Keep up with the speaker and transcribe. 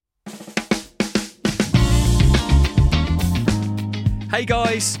Hey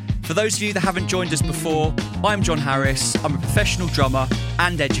guys, for those of you that haven't joined us before, I'm John Harris. I'm a professional drummer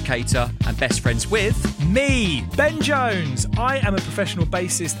and educator and best friends with... Me, Ben Jones. I am a professional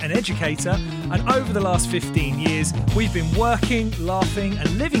bassist and educator, and over the last 15 years, we've been working, laughing and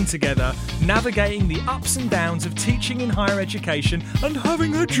living together, navigating the ups and downs of teaching in higher education and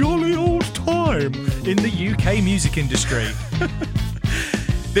having a jolly old time in the UK music industry.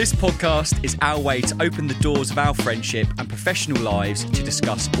 This podcast is our way to open the doors of our friendship and professional lives to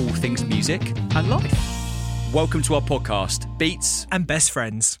discuss all things music and life. Welcome to our podcast, Beats and Best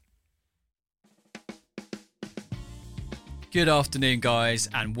Friends. Good afternoon, guys,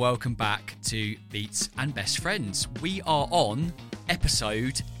 and welcome back to Beats and Best Friends. We are on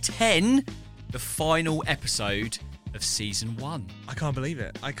episode 10, the final episode of season 1. I can't believe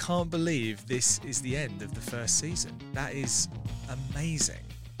it. I can't believe this is the end of the first season. That is amazing.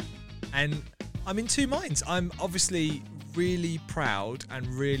 And I'm in two minds. I'm obviously really proud and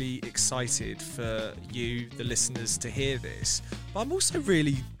really excited for you, the listeners, to hear this. But I'm also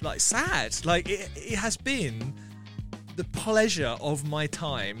really sad. It has been the pleasure of my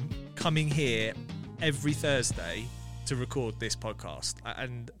time coming here every Thursday to record this podcast.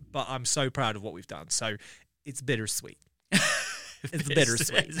 But I'm so proud of what we've done. So it's bittersweet. It's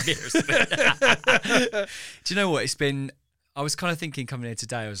bittersweet. Do you know what? I was kind of thinking coming here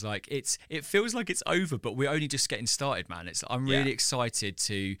today, I was like, it feels like it's over, but we're only just getting started, man. I'm really excited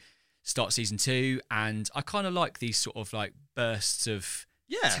to start season 2, and I kind of like these sort of like bursts of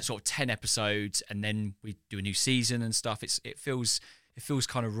sort of 10 episodes, and then we do a new season and stuff. It feels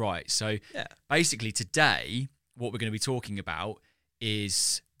kind of right. So basically today, what we're going to be talking about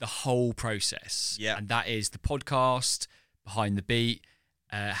is the whole process, and that is the podcast, Behind the Beat,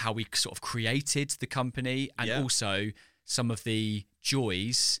 how we sort of created the company, and also some of the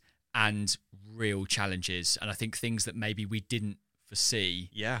joys and real challenges, and I think things that maybe we didn't foresee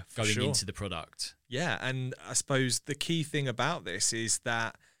going into the product. Yeah, and I suppose the key thing about this is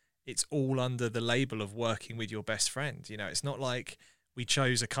that it's all under the label of working with your best friend. You know, it's not like we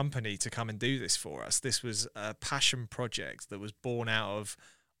chose a company to come and do this for us. This was a passion project that was born out of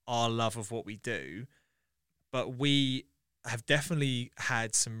our love of what we do, but we have definitely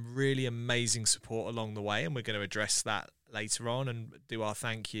had some really amazing support along the way, and we're going to address that later on and do our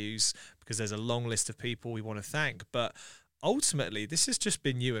thank yous, because there's a long list of people we want to thank. But ultimately, this has just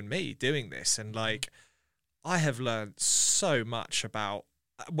been you and me doing this, and I have learned so much about,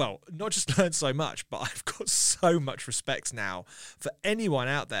 well, not just learned so much, but I've got so much respect now for anyone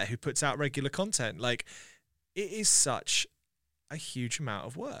out there who puts out regular content. It is such a huge amount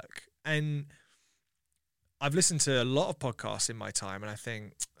of work, and I've listened to a lot of podcasts in my time, and I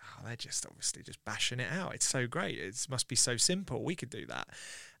think, they're just obviously just bashing it out. It's so great. It must be so simple. We could do that.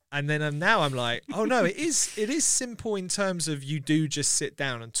 And then now I'm like, oh no, it is simple in terms of you do just sit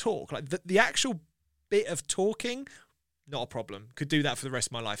down and talk. Like the actual bit of talking, not a problem. Could do that for the rest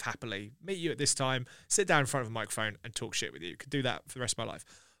of my life happily. Meet you at this time, sit down in front of a microphone and talk shit with you. Could do that for the rest of my life.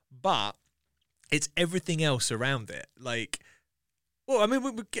 But it's everything else around it. We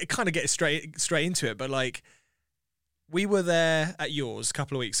kind of get straight into it, but we were there at yours a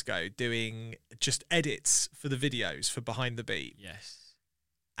couple of weeks ago doing just edits for the videos for Behind the Beat. Yes.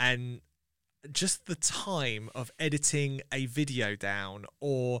 And just the time of editing a video down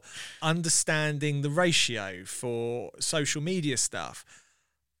or understanding the ratio for social media stuff,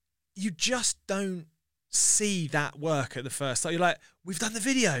 you just don't see that work at the first time. You're like, we've done the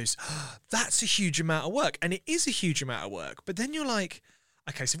videos. That's a huge amount of work. And it is a huge amount of work. But then you're like,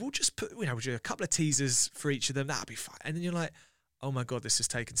 okay, so we'll just put, we'll do a couple of teasers for each of them. That'll be fine. And then you're like, oh my God, this has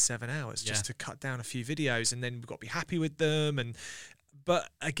taken 7 hours just to cut down a few videos, and then we've got to be happy with them. But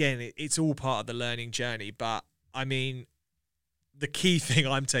again, it's all part of the learning journey. But I mean, the key thing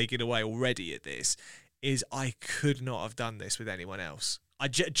I'm taking away already at this is I could not have done this with anyone else. I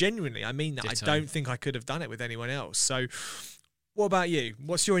genuinely, I mean that. Ditto. I don't think I could have done it with anyone else. So what about you?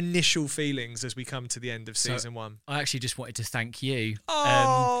 What's your initial feelings as we come to the end of season 1? I actually just wanted to thank you.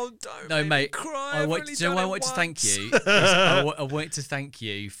 Don't no, mate. Cry. I wanted to thank you. I wanted to thank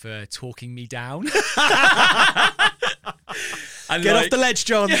you for talking me down. And Get off the ledge,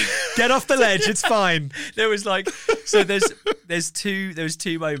 John. Get off the ledge. It's fine. There was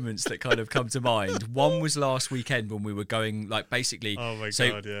two moments that kind of come to mind. One was last weekend when we were going basically. Oh my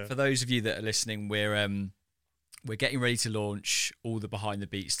God! Yeah. For those of you that are listening, we're getting ready to launch all the Behind the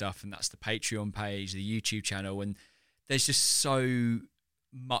Beat stuff, and that's the Patreon page, the YouTube channel, and there's just so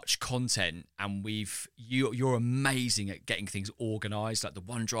much content, and you're amazing at getting things organized, like the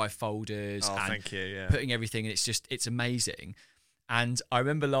OneDrive folders and thank you, putting everything, and it's amazing. And I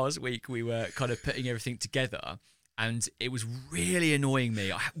remember last week we were kind of putting everything together, and it was really annoying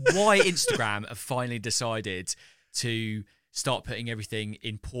me. Why Instagram have finally decided to start putting everything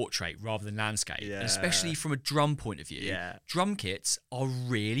in portrait rather than landscape, and especially from a drum point of view. Yeah. Drum kits are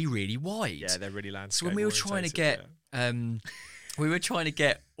really, really wide. Yeah, they're really landscape. So when we were trying to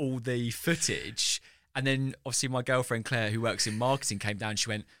get, all the footage, and then obviously my girlfriend Claire, who works in marketing, came down. She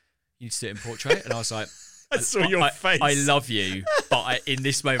went, "You need to do it in portrait," and I was like, I saw your face. I love you, but in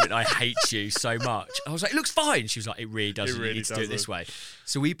this moment, I hate you so much. I was like, it looks fine. She was like, it really doesn't. You need to do it this way.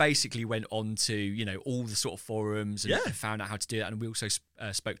 So we basically went on to, all the sort of forums and found out how to do that. And we also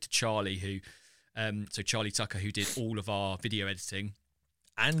spoke to Charlie, Charlie Tucker, who did all of our video editing.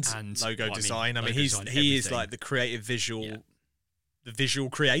 And logo design. I mean, he is like the creative visual... the visual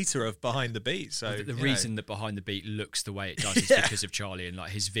creator of Behind the Beat. So the reason that Behind the Beat looks the way it does is because of Charlie and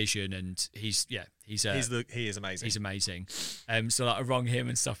like his vision, and he is amazing. He's amazing. So like I rung him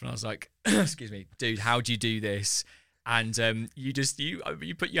and stuff, and I was like, "Excuse me, dude, how do you do this?" And you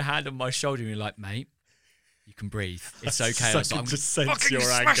put your hand on my shoulder and you're like, "Mate, you can breathe. It's okay." I was like, "I'm just fucking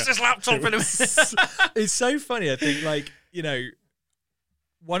smash this laptop in a minute." It's so funny. I think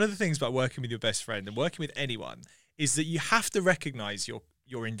one of the things about working with your best friend and working with anyone is that you have to recognize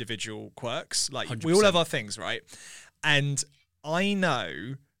your individual quirks. Like 100%. We all have our things, right? And I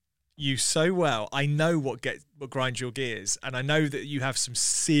know you so well. I know what grinds your gears, and I know that you have some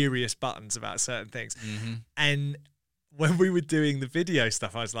serious buttons about certain things. Mm-hmm. And when we were doing the video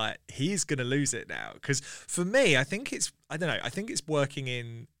stuff, I was like, he's going to lose it now. Because for me, I think it's working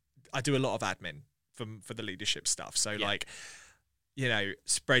in, I do a lot of admin for the leadership stuff. So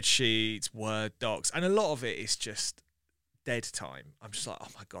spreadsheets, Word docs, and a lot of it is just dead time. I'm just like, oh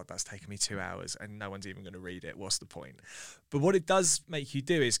my God, that's taken me 2 hours and no one's even going to read it. What's the point? But what it does make you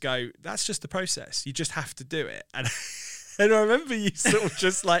do is go, that's just the process. You just have to do it. And I remember you sort of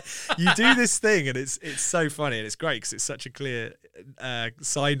just like, you do this thing and it's so funny and it's great because it's such a clear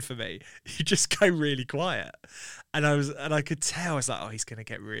sign for me. You just go really quiet. And I could tell, I was like, oh, he's going to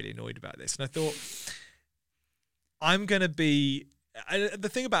get really annoyed about this. And I thought, I'm going to be... the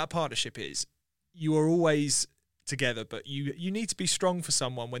thing about a partnership is you are always together, but you need to be strong for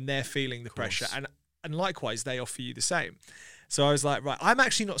someone when they're feeling the pressure, and likewise they offer you the same. So I was like, right, I'm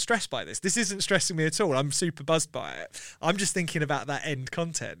actually not stressed by this. This isn't stressing me at all. I'm super buzzed by it. I'm just thinking about that end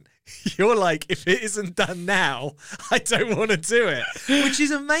content. You're like, if it isn't done now, I don't want to do it, which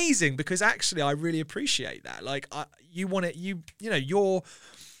is amazing because actually I really appreciate that. Like you want it, your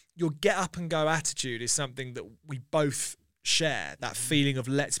get up and go attitude is something that we both share, that feeling of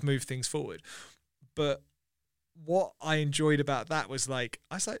let's move things forward. But what I enjoyed about that was like,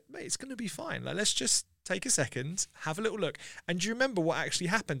 I was like, mate, it's going to be fine. Like, let's just take a second, have a little look. And do you remember what actually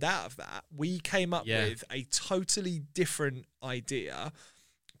happened out of that? We came up with a totally different idea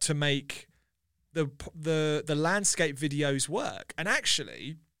to make the landscape videos work. And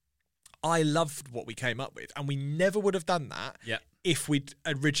actually, I loved what we came up with. And we never would have done that if we'd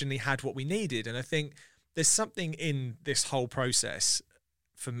originally had what we needed. And I think there's something in this whole process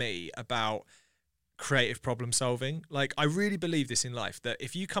for me about creative problem solving. Like, I really believe this in life, that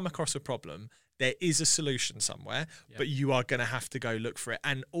if you come across a problem, there is a solution somewhere, but you are going to have to go look for it.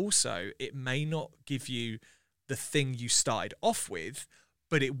 And also, it may not give you the thing you started off with,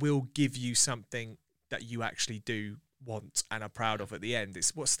 but it will give you something that you actually do want and are proud of at the end.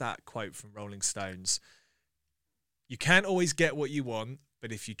 What's that quote from Rolling Stones? You can't always get what you want,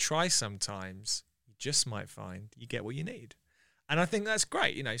 but if you try sometimes, you just might find you get what you need. And I think that's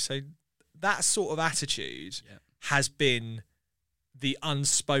great, so that sort of attitude has been the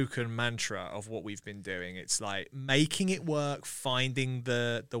unspoken mantra of what we've been doing. It's like making it work, finding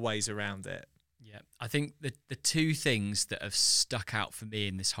the ways around it. Yeah, I think the two things that have stuck out for me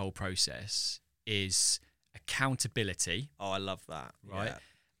in this whole process is accountability. Oh, I love that. Right. Yeah.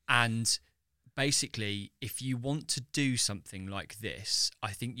 And basically, if you want to do something like this,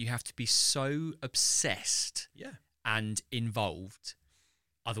 I think you have to be so obsessed and involved,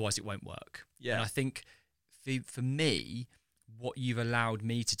 otherwise it won't work. Yeah. And I think for me, what you've allowed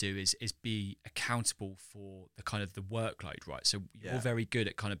me to do is be accountable for the kind of the workload, right? So you're very good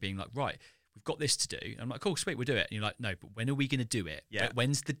at kind of being like, right, we've got this to do. And I'm like, cool, sweet, we'll do it. And you're like, no, but when are we going to do it? Yeah.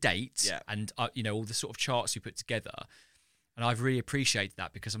 When's the date? Yeah. And, all the sort of charts we put together. And I've really appreciated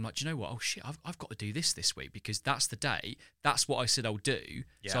that because I'm like, do you know what? Oh, shit, I've got to do this week because that's the day. That's what I said I'll do.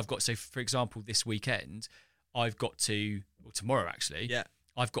 Yeah. So for example, this weekend, I've got to, or tomorrow actually,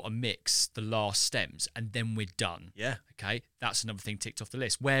 I've got to mix the last stems and then we're done. Yeah. Okay. That's another thing ticked off the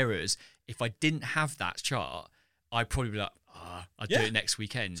list. Whereas if I didn't have that chart, I'd probably be like, I'll do it next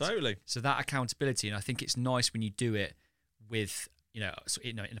weekend. Totally. So that accountability, and I think it's nice when you do it with, in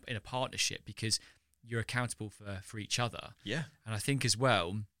a partnership because you're accountable for each other. Yeah. And I think as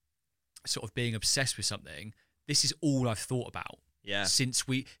well, sort of being obsessed with something, this is all I've thought about. Yeah. Since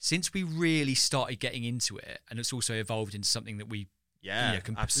we really started getting into it, and it's also evolved into something that we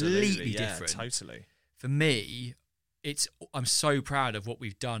completely absolutely. different. Totally. For me, I'm so proud of what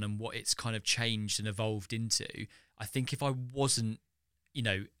we've done and what it's kind of changed and evolved into. I think if I wasn't,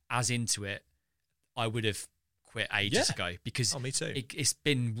 as into it, I would have quit ages ago, because me too. It's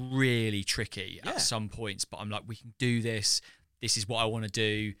been really tricky at some points, but I'm like, we can do this. This is what I want to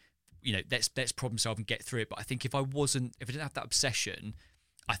do. Let's problem solve and get through it. But I think if I didn't have that obsession,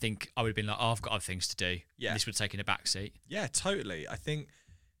 I think I would have been like, I've got other things to do. Yeah. And this would have taken a backseat. Yeah, totally. I think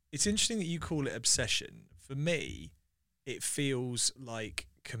it's interesting that you call it obsession. For me, it feels like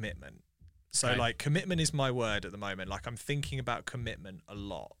commitment. So Okay. like commitment is my word at the moment. Like I'm thinking about commitment a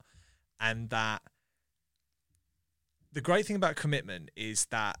lot. And that the great thing about commitment is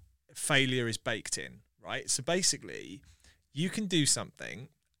that failure is baked in, right? So basically you can do something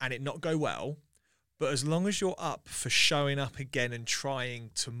and it not go well, but as long as you're up for showing up again and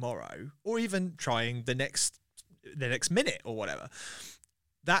trying tomorrow, or even trying the next minute or whatever,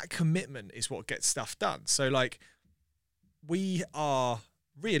 that commitment is what gets stuff done. So like we are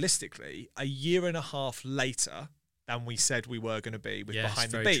realistically a year and a half later than we said we were going to be with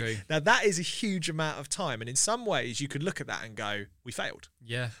Behind the Beat. True. Now that is a huge amount of time. And in some ways you could look at that and go, we failed.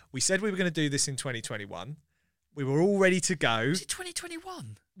 Yeah. We said we were going to do this in 2021. We were all ready to go. Was it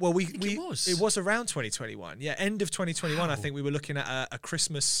 2021? Well, it was around 2021. Yeah, end of 2021. Wow. I think we were looking at a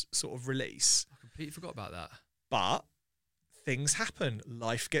Christmas sort of release. I completely forgot about that. But things happen.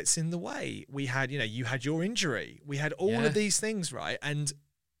 Life gets in the way. We had, you had your injury. We had all of these things, right? And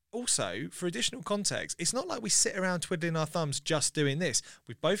also, for additional context, it's not like we sit around twiddling our thumbs just doing this.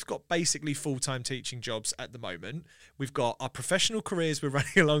 We've both got basically full-time teaching jobs at the moment. We've got our professional careers we're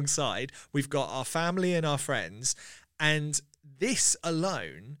running alongside. We've got our family and our friends. And this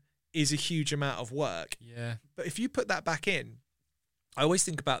alone is a huge amount of work. Yeah. But if you put that back in, I always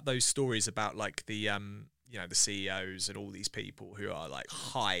think about those stories about like the CEOs and all these people who are like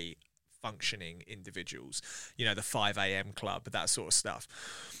high functioning individuals, the 5 a.m. club, that sort of stuff.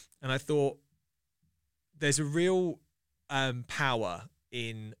 And I thought there's a real power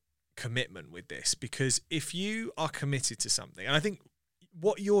in commitment with this, because if you are committed to something, and I think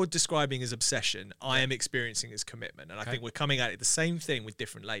what you're describing as obsession, I am experiencing as commitment. And I think we're coming at it the same thing with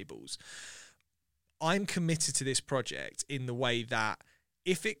different labels. I'm committed to this project in the way that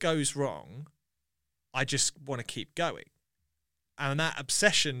if it goes wrong, I just want to keep going. And that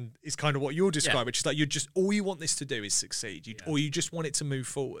obsession is kind of what you're describing, which is like all you want this to do is succeed, or you just want it to move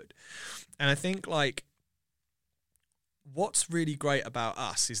forward. And I think like what's really great about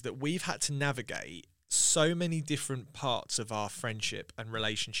us is that we've had to navigate so many different parts of our friendship and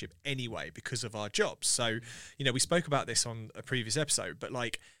relationship anyway because of our jobs. So, we spoke about this on a previous episode, but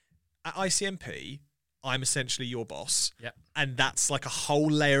like at ICMP, I'm essentially your boss. Yep. And that's like a whole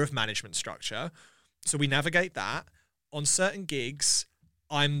layer of management structure. So we navigate that. On certain gigs,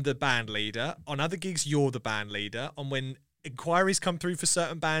 I'm the band leader. On other gigs, you're the band leader. And when inquiries come through for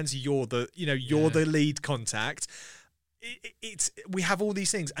certain bands, you're the lead contact. We have all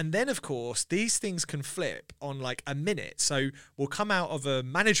these things. And then, of course, these things can flip on like a minute. So we'll come out of a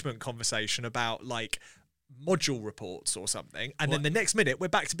management conversation about like module reports or something. And then the next minute, we're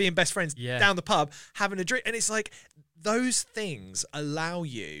back to being best friends down the pub, having a drink. And it's like those things allow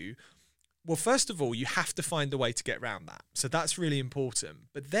you... Well, first of all, you have to find a way to get around that. So that's really important.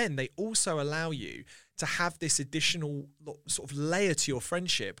 But then they also allow you to have this additional sort of layer to your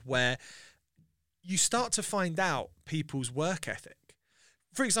friendship where you start to find out people's work ethic.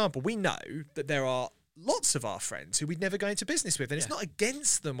 For example, we know that there are lots of our friends who we'd never go into business with, and it's not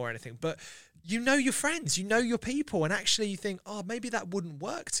against them or anything, but your friends, your people, and actually you think, oh, maybe that wouldn't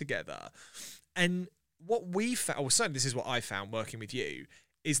work together. And what we found, or certainly this is what I found working with you,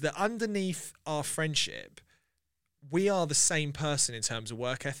 is that underneath our friendship, we are the same person in terms of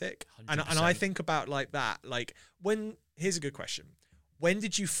work ethic. And I think about like that, like here's a good question. When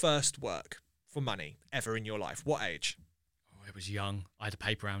did you first work for money ever in your life? What age? Oh, I was young. I had a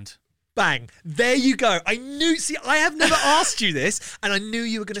paper round. Bang. There you go. I have never asked you this, and I knew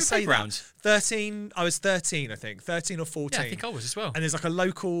you were going to say that. Round? 13. I was 13, I think. 13 or 14. Yeah, I think I was as well. And there's like a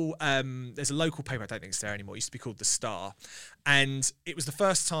local paper, I don't think it's there anymore. It used to be called The Star. And it was the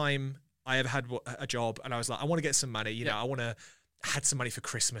first time I ever had a job, and I was like, I want to get some money. I had some money for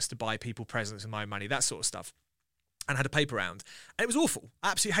Christmas to buy people presents with my money, that sort of stuff. and had a paper round. And it was awful.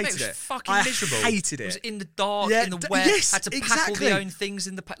 I absolutely hated Mate, it it. was fucking I miserable. hated it. It was in the dark, Yeah, in the wet. yes, had to pack exactly. all the own things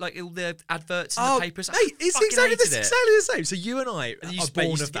in the like all the adverts in the papers. Mate, it's fucking exactly hated it. the same. So you and I And are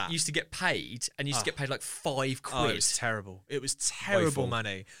born of that. used to get paid, and you used to get paid like £5. Oh, it was terrible. It was terrible Woeful.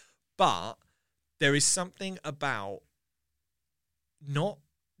 money. But there is something about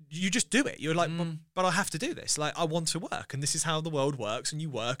you just do it. You're like, but I have to do this. Like, I want to work, and this is how the world works, and you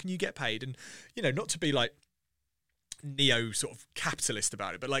work and you get paid. And, you know, not to be like neo sort of capitalist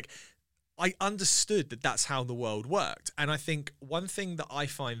about it, but like, I understood that that's how the world worked. And I think one thing that I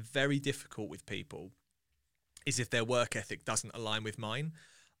find very difficult with people is if their work ethic doesn't align with mine.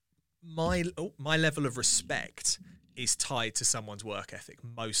 My level of respect is tied to someone's work ethic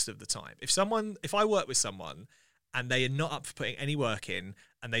most of the time. If I work with someone and they are not up for putting any work in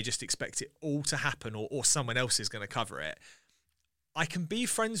and they just expect it all to happen or someone else is going to cover it, I can be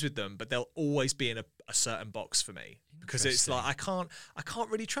friends with them, but they'll always be in a certain box for me, because it's like, I can't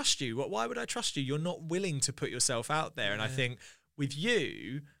really trust you. Why would I trust you? You're not willing to put yourself out there. And I think with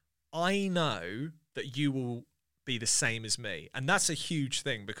you, I know that you will be the same as me. And that's a huge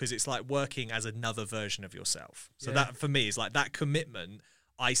thing, because it's like working as another version of yourself. So that for me is like that commitment.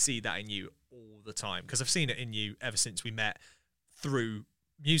 I see that in you all the time, because I've seen it in you ever since we met through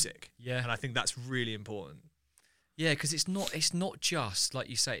music. Yeah. And I think that's really important. Yeah, because it's not just, like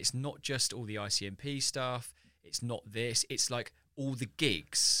you say, it's not just all the ICMP stuff. It's not this. It's like all the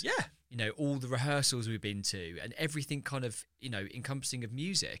gigs. Yeah. You know, all the rehearsals we've been to, and everything kind of, you know, encompassing of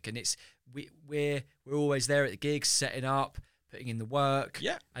music. And it's we're always there at the gigs, setting up, putting in the work.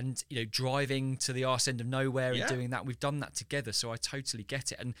 Yeah. And, you know, driving to the arse end of nowhere and doing that. We've done that together, so I totally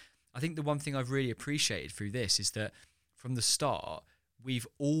get it. And I think the one thing I've really appreciated through this is that from the start,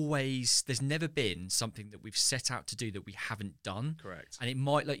 there's never been something that we've set out to do that we haven't done. Correct. And it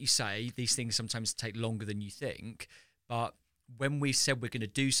might, like you say, these things sometimes take longer than you think, but when we said we're going to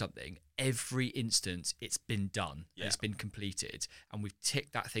do something, every instance it's been done, and it's been completed, and we've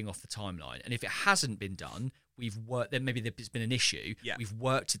ticked that thing off the timeline. And if it hasn't been done, we've worked, then maybe there's been an issue, we've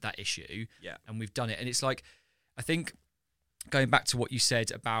worked at that issue, and we've done it. And it's like, I think, going back to what you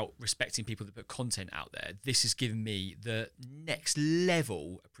said about respecting people that put content out there, this has given me the next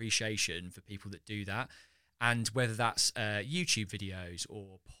level appreciation for people that do that. And whether that's YouTube videos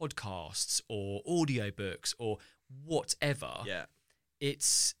or podcasts or audiobooks or whatever,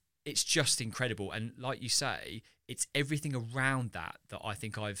 it's just incredible. And like you say, it's everything around that I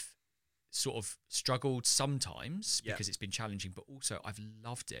think I've sort of struggled sometimes because it's been challenging, but also I've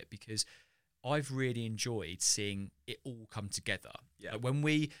loved it because I've really enjoyed seeing it all come together. Yeah.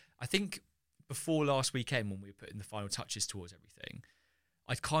 Like I think before last weekend, when we were putting the final touches towards everything,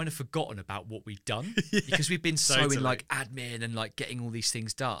 I'd kind of forgotten about what we'd done because we've been so in like admin and like getting all these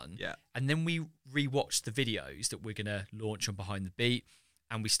things done. Yeah. And then we rewatched the videos that we're going to launch on Behind the Beat,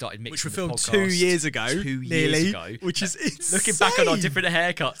 and we started mixing which were the filmed podcast 2 years ago, nearly, which is insane. Looking back on our different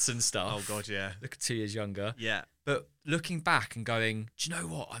haircuts and stuff. Oh God, yeah. Look, 2 years younger. Yeah. But looking back and going, do you know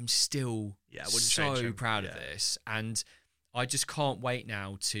what? I'm still so proud of this. And I just can't wait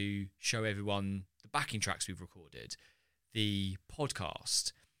now to show everyone the backing tracks we've recorded, the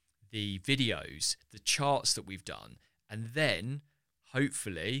podcast, the videos, the charts that we've done, and then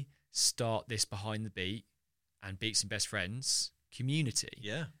hopefully start this Behind the Beat and Beats and Best Friends community.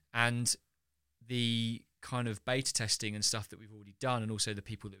 Yeah. And the kind of beta testing and stuff that we've already done, and also the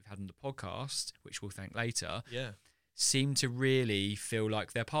people that we've had on the podcast, which we'll thank later, seem to really feel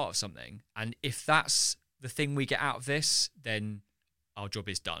like they're part of something. And if that's the thing we get out of this, then our job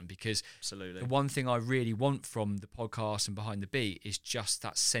is done, because the one thing I really want from the podcast and Behind the Beat is just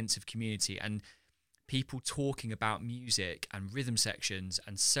that sense of community and people talking about music and rhythm sections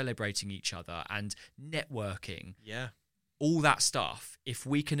and celebrating each other and networking. Yeah. All that stuff. If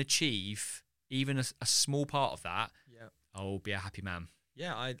we can achieve even a small part of that, I'll be a happy man.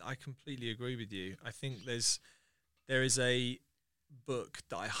 Yeah, I completely agree with you. I think there is a book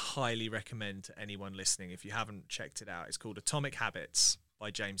that I highly recommend to anyone listening if you haven't checked it out. It's called Atomic Habits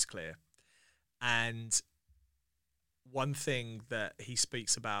by James Clear. And one thing that he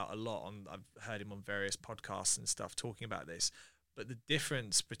speaks about a lot I've heard him on various podcasts and stuff talking about this, but the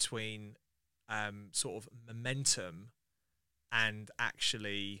difference between sort of momentum and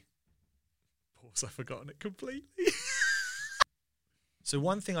actually I've forgotten it completely. So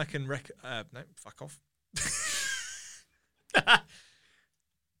one thing I can no, fuck off.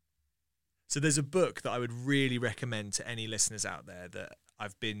 So there's a book that I would really recommend to any listeners out there that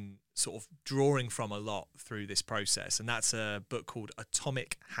I've been sort of drawing from a lot through this process, and that's a book called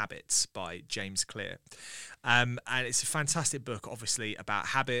Atomic Habits by James Clear. And it's a fantastic book, obviously, about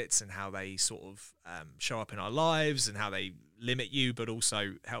habits and how they sort of show up in our lives and how they limit you, but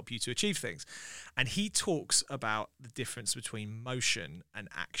also help you to achieve things. And he talks about the difference between motion and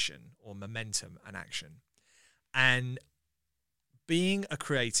action, or momentum and action. And being a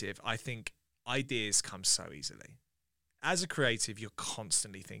creative, I think ideas come so easily. As a creative, you're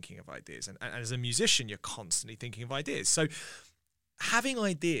constantly thinking of ideas. And as a musician, you're constantly thinking of ideas. So having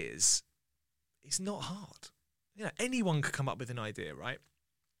ideas is not hard. You know, anyone could come up with an idea, right?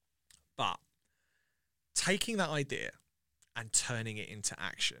 But taking that idea and turning it into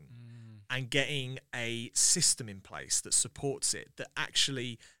action and getting a system in place that supports it, that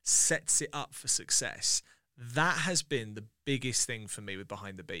actually sets it up for success, that has been the biggest thing for me with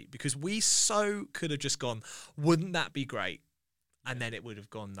Behind the Beat, because we so could have just gone, wouldn't that be great? And then it would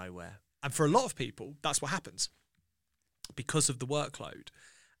have gone nowhere. And for a lot of people, that's what happens because of the workload.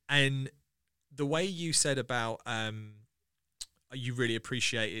 And the way you said about you really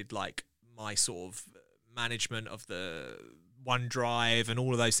appreciated like my sort of management of the OneDrive and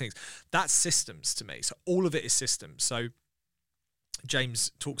all of those things, that's systems to me. So all of it is systems. So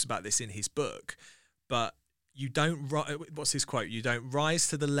James talks about this in his book, but you don't, what's his quote? You don't rise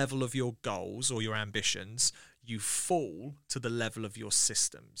to the level of your goals or your ambitions. You fall to the level of your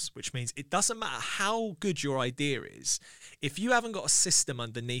systems, which means it doesn't matter how good your idea is. If you haven't got a system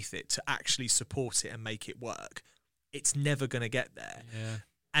underneath it to actually support it and make it work, it's never going to get there. Yeah.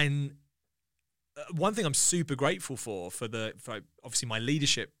 And one thing I'm super grateful for obviously my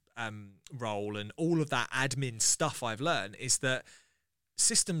leadership role and all of that admin stuff I've learned is that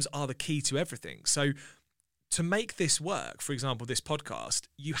systems are the key to everything. So to make this work, for example, this podcast,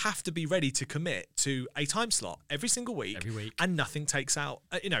 you have to be ready to commit to a time slot every single week. And nothing takes out,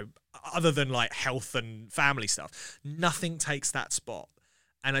 other than like health and family stuff, nothing takes that spot.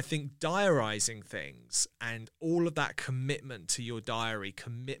 And I think diarising things and all of that commitment to your diary,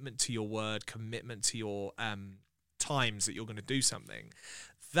 commitment to your word, commitment to your times that you're going to do something,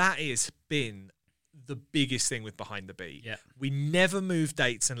 that has been the biggest thing with Behind the Beat. Yeah. We never move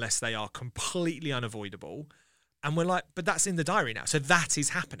dates unless they are completely unavoidable. And we're like, but that's in the diary now. So that is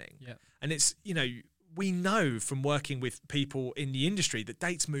happening. Yeah. And it's, we know from working with people in the industry that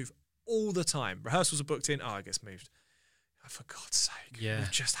dates move all the time. Rehearsals are booked in. Oh, it gets moved. Oh, for God's sake. Yeah. We've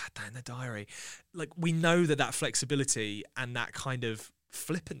just had that in the diary. Like, we know that flexibility and that kind of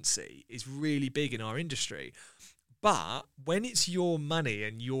flippancy is really big in our industry. But when it's your money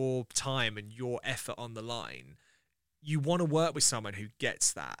and your time and your effort on the line, you want to work with someone who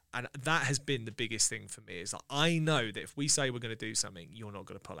gets that. And that has been the biggest thing for me, is like, I know that if we say we're going to do something, you're not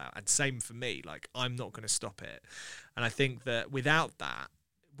going to pull out. And same for me, like, I'm not going to stop it. And I think that without that,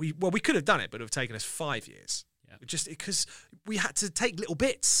 we could have done it, but it would have taken us 5 years. Yeah. Just because we had to take little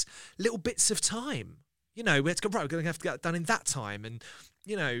bits of time. We had to go, right, we're going to have to get it done in that time. And,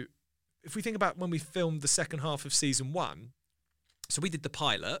 if we think about when we filmed the second half of season 1, so we did the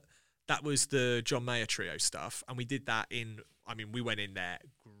pilot. That was the John Mayer trio stuff. And we did that we went in there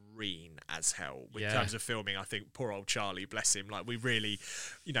green as hell in terms of filming. I think poor old Charlie, bless him. Like, we really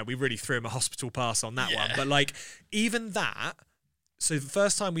threw him a hospital pass on that one. But like, even that, so the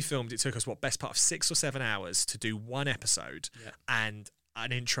first time we filmed, it took us, best part of 6 or 7 hours to do one episode and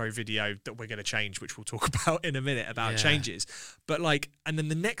an intro video that we're going to change, which we'll talk about in a minute about changes. But like, and then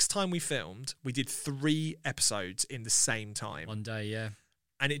the next time we filmed, we did 3 episodes in the same time. One day, yeah.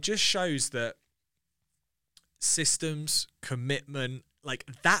 And it just shows that systems, commitment, like,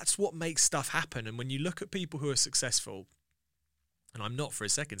 that's what makes stuff happen. And when you look at people who are successful, and I'm not for a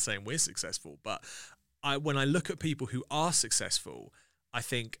second saying we're successful, but when I look at people who are successful, I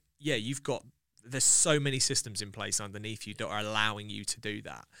think, there's so many systems in place underneath you that are allowing you to do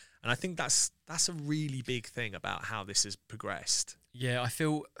that. And I think that's a really big thing about how this has progressed. Yeah, I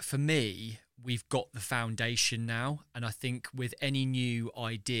feel for me, we've got the foundation now. And I think with any new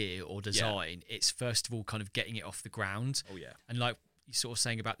idea or design, it's first of all kind of getting it off the ground. Oh, yeah. And like you're sort of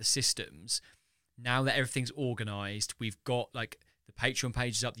saying about the systems, now that everything's organised, we've got like the Patreon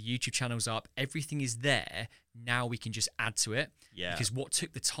page is up, the YouTube channel's up, everything is there. Now we can just add to it. Yeah. Because what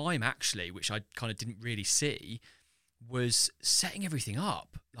took the time actually, which I kind of didn't really see, was setting everything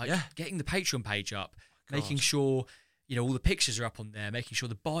up. Like getting the Patreon page up, making sure, all the pictures are up on there, making sure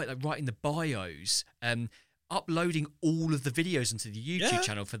writing the bios, uploading all of the videos onto the YouTube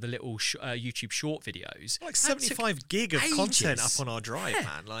channel for the little YouTube short videos. Like 75 gig of content up on our drive,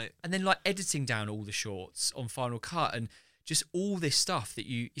 man. Like, and then like editing down all the shorts on Final Cut and just all this stuff that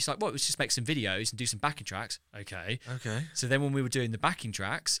it's like, well, let's just make some videos and do some backing tracks. Okay. So then when we were doing the backing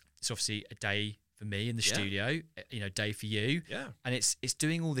tracks, it's obviously a day for me in the studio, day for you. Yeah. And it's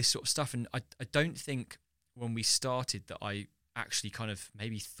doing all this sort of stuff. And I don't think when we started that I actually kind of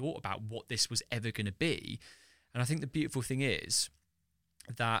maybe thought about what this was ever going to be. And I think the beautiful thing is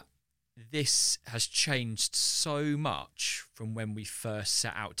that this has changed so much from when we first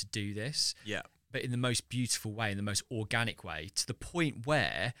set out to do this. Yeah. But in the most beautiful way, in the most organic way, to the point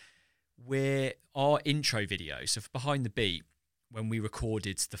where our intro video, so for Behind the Beat, when we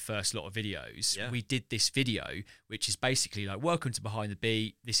recorded the first lot of videos, we did this video, which is basically like, welcome to Behind the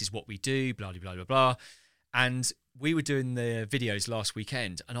Beat, this is what we do, blah, blah, blah, blah, blah. And we were doing the videos last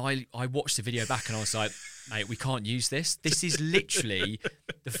weekend, and I watched the video back and I was like, mate, we can't use this. This is literally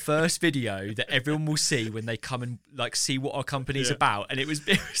the first video that everyone will see when they come and like see what our company's about. And it was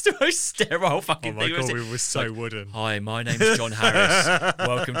the most sterile fucking thing. Oh my God, we were so like, wooden. Hi, my name's John Harris.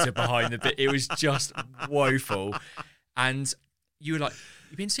 Welcome to Behind the Beat. It was just woeful. And you were like,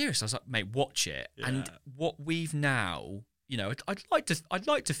 you're being serious? I was like, mate, watch it. Yeah. And what we've now... I'd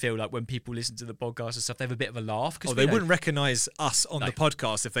like to feel like when people listen to the podcast and stuff, they have a bit of a laugh. Oh, they wouldn't recognise us on the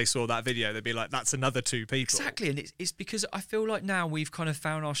podcast if they saw that video. They'd be like, that's another two people. Exactly. And it's because I feel like now we've kind of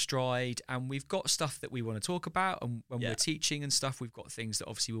found our stride and we've got stuff that we want to talk about. And when we're teaching and stuff, we've got things that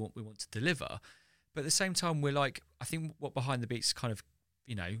obviously we want to deliver. But at the same time, we're like, I think what Behind the Beats kind of,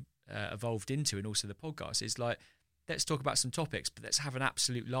 evolved into, and also the podcast, is like, let's talk about some topics, but let's have an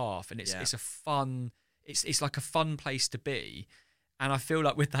absolute laugh. And it's a fun... It's like a fun place to be. And I feel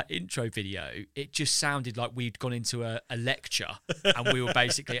like with that intro video, it just sounded like we'd gone into a lecture and we were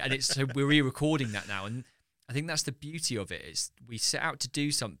basically, so we're re-recording that now. And I think that's the beauty of it, is we set out to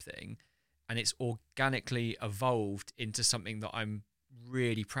do something and it's organically evolved into something that I'm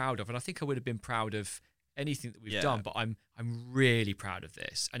really proud of. And I think I would have been proud of anything that we've done, but I'm really proud of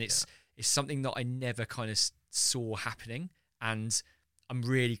this. And it's something that I never kind of saw happening. And I'm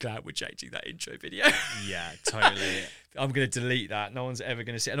really glad we're changing that intro video. Yeah, totally. I'm going to delete that. No one's ever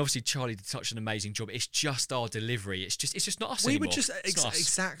going to see it. And obviously, Charlie did such an amazing job. It's just our delivery. It's just not us anymore. We were just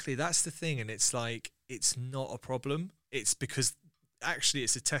exactly. That's the thing, and it's like, it's not a problem. It's because actually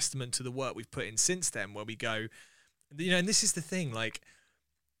it's a testament to the work we've put in since then, where we go, and this is the thing. Like,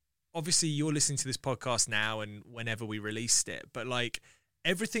 obviously, you're listening to this podcast now, and whenever we released it, but like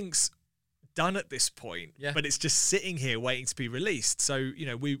everything's done at this point, but it's just sitting here waiting to be released. So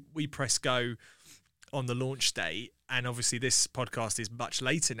we press go on the launch date, and obviously this podcast is much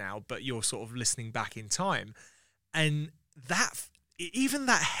later now, but you're sort of listening back in time, and that even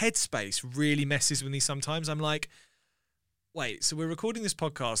that headspace really messes with me sometimes. I'm like, wait, so we're recording this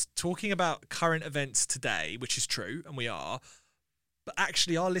podcast talking about current events today, which is true, and we are, but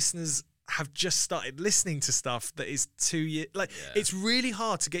actually our listeners have just started listening to stuff that is 2 years. It's really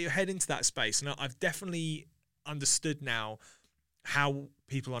hard to get your head into that space. And I've definitely understood now how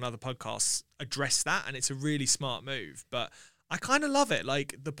people on other podcasts address that. And it's a really smart move, but I kind of love it.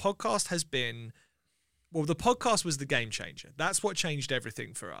 Like, the podcast the podcast was the game changer. That's what changed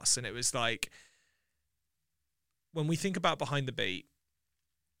everything for us. And it was like, when we think about Behind the Beat,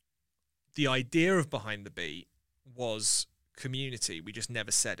 the idea of Behind the Beat was community. We just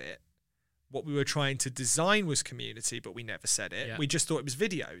never said it. What we were trying to design was community, but we never said it. Yeah. We just thought it was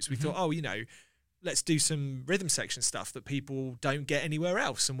videos. We thought, let's do some rhythm section stuff that people don't get anywhere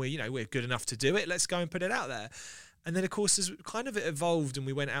else. And we're good enough to do it. Let's go and put it out there. And then, of course, as kind of it evolved and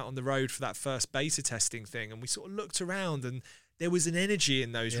we went out on the road for that first beta testing thing, and we sort of looked around and there was an energy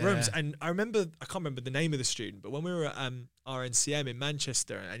in those rooms. And I can't remember the name of the student, but when we were at RNCM in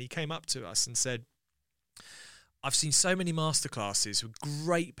Manchester, and he came up to us and said, I've seen so many masterclasses with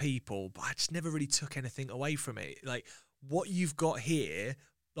great people, but I just never really took anything away from it. Like, what you've got here,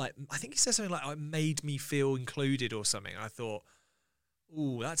 like, I think he said something like, it made me feel included or something. I thought,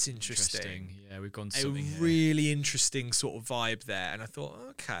 ooh, that's interesting. Yeah, we've gone something a really interesting sort of vibe there. And I thought,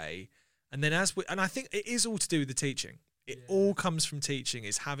 okay. And then and I think it is all to do with the teaching. It all comes from teaching,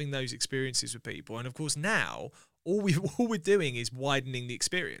 is having those experiences with people. And of course now, all we're doing is widening the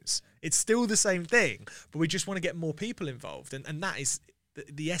experience. It's still the same thing, but we just want to get more people involved. And that is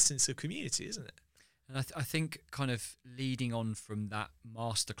the essence of community, isn't it? And I think kind of leading on from that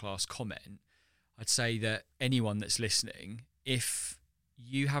masterclass comment, I'd say that anyone that's listening, if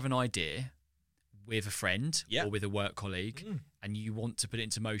you have an idea with a friend or with a work colleague and you want to put it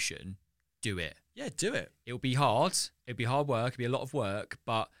into motion, do it. Yeah, do it. It'll be hard. It'll be hard work. It'll be a lot of work,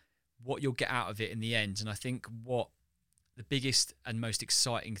 but what you'll get out of it in the end. And I think what the biggest and most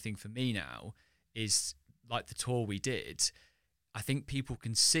exciting thing for me now is, like the tour we did, I think people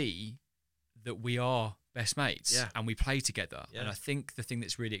can see that we are best mates and we play together. And I think the thing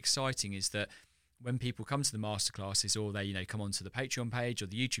that's really exciting is that when people come to the masterclasses or they, you know, come onto the Patreon page or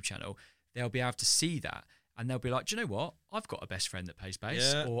the YouTube channel, they'll be able to see that and they'll be like, do you know what? I've got a best friend that plays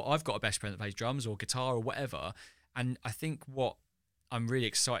bass or I've got a best friend that plays drums or guitar or whatever. And I think what I'm really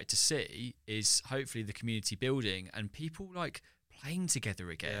excited to see is hopefully the community building and people like playing together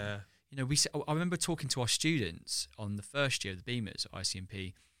again. Yeah. You know, I remember talking to our students on the first year of the Beamers at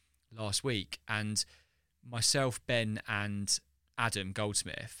ICMP last week, and myself, Ben, and Adam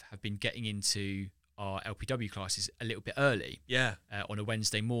Goldsmith have been getting into our LPW classes a little bit early. On a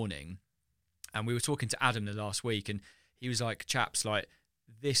Wednesday morning, and we were talking to Adam the last week, and he was like, "Chaps, like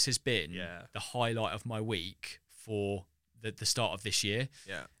this has been the highlight of my week for the start of this year."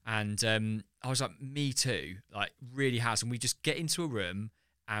 And I was like, "Me too." Like, really has. And we just get into a room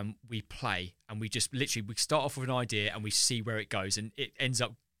and we play, and we just literally we start off with an idea and we see where it goes, and it ends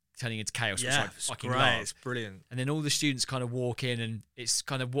up turning into chaos. Yeah, it's fucking great. love. It's brilliant. And then all the students kind of walk in, and it's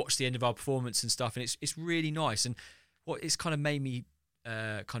kind of watch the end of our performance and stuff, and it's really nice. And what it's kind of made me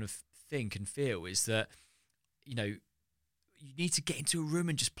kind of think and feel is that, you know, you need to get into a room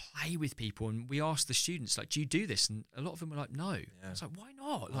and just play with people. And we asked the students, like, do you do this? And a lot of them were like, no. It's like, why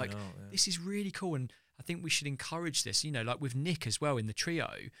not? Like, this is really cool. And I think we should encourage this, you know, like with Nick as well in the trio.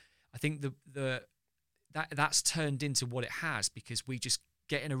 I think that's turned into what it has, because we just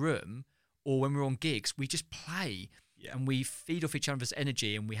get in a room, or when we're on gigs, we just play and we feed off each other's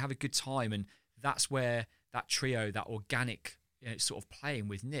energy and we have a good time. And that's where that trio, that organic, you know, sort of playing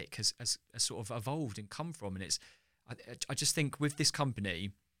with Nick has sort of evolved and come from. And I just think with this company,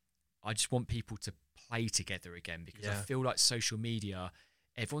 I just want people to play together again, because I feel like social media,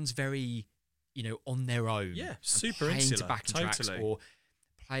 everyone's very, you know, on their own. Yeah, super playing insular. to backing tracks or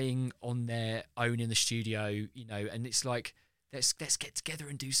playing on their own in the studio, you know, and it's like, let's get together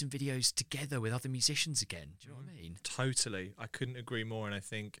and do some videos together with other musicians again. Do you know what I mean? Totally. I couldn't agree more. And I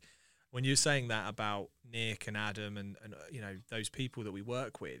think when you're saying that about Nick and Adam and you know, those people that we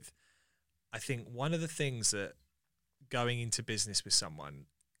work with, I think one of the things that going into business with someone,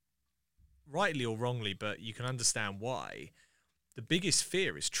 rightly or wrongly, but you can understand why, the biggest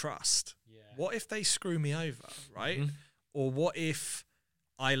fear is trust. What if they screw me over, right? Or what if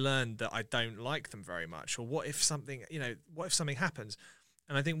I learned that I don't like them very much? Or what if something, you know, what if something happens?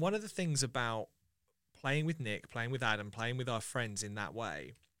 And I think one of the things about playing with Nick, playing with Adam, playing with our friends in that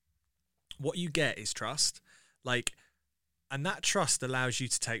way, what you get is trust. Like, and that trust allows you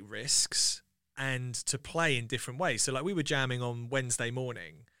to take risks and to play in different ways. So like we were jamming on Wednesday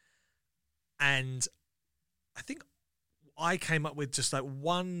morning, and I think I came up with just like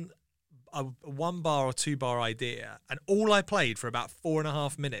one bar or 2 bar idea, and all I played for about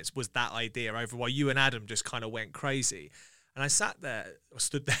 4.5 minutes was that idea over while you and Adam just kind of went crazy. And I stood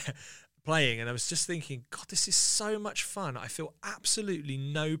there playing, and I was just thinking, God, this is so much fun. I feel absolutely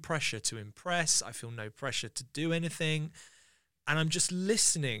no pressure to impress. I feel no pressure to do anything. And I'm just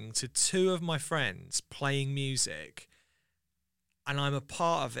listening to 2 of my friends playing music, and I'm a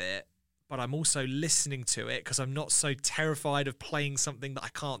part of it, but I'm also listening to it because I'm not so terrified of playing something that I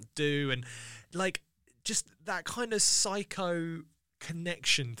can't do. And like, just that kind of psycho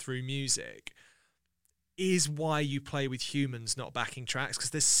connection through music is why you play with humans, not backing tracks, because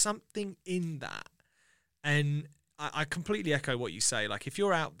there's something in that. And I completely echo what you say. Like, if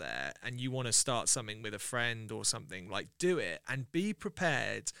you're out there and you want to start something with a friend or something, like, do it and be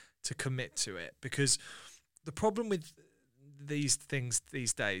prepared to commit to it. Because the problem with these things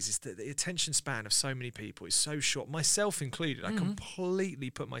these days is that the attention span of so many people is so short, myself included. I completely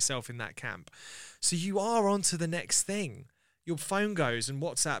put myself in that camp. So you are on to the next thing. Your phone goes and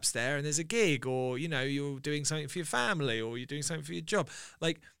WhatsApp's there and there's a gig, or, you know, you're doing something for your family, or you're doing something for your job.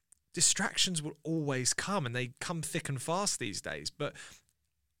 Like, distractions will always come, and they come thick and fast these days. But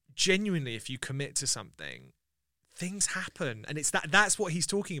genuinely, if you commit to something, things happen. And it's that's what he's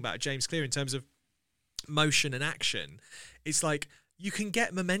talking about, James Clear, in terms of motion and action. It's like, you can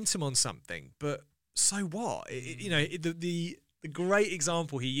get momentum on something, but so what? You know, the great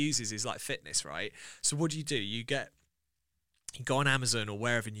example he uses is like fitness, right? So what do? You go on Amazon or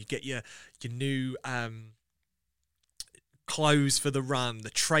wherever, and you get your new clothes for the run, the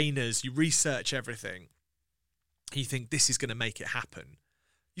trainers, you research everything. You think this is going to make it happen.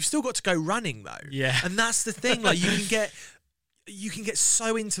 You've still got to go running though. Yeah. And that's the thing. Like, you can get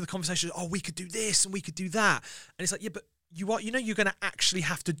so into the conversation. Oh, we could do this and we could do that. And it's like, yeah, but you're going to actually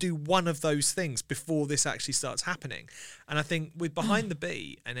have to do one of those things before this actually starts happening. And I think with Behind the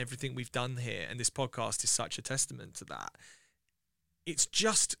Beat and everything we've done here, and this podcast is such a testament to that, it's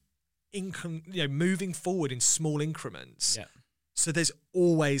just moving forward in small increments. Yeah. So there's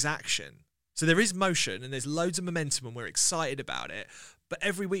always action. So there is motion and there's loads of momentum and we're excited about it. But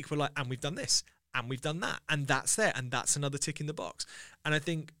every week we're like, and we've done this and we've done that and that's there and that's another tick in the box. And I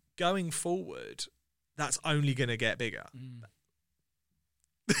think going forward, that's only going to get bigger.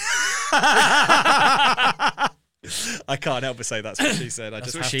 I can't help but say that's what she said. I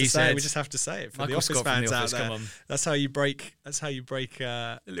just have to say it. We just have to say it for the office fans out there. That's how you break. That's how you break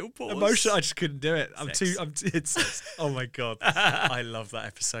a little pause. Emotion. I just couldn't do it. It's oh my god. I love that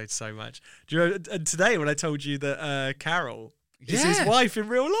episode so much. Do you know? And today when I told you that Carol is his wife in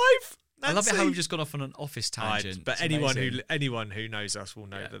real life. Nancy. I love it how we've just gone off on an office tangent. But anyone who knows us will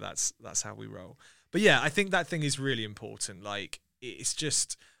know that that's how we roll. But yeah, I think that thing is really important. Like it's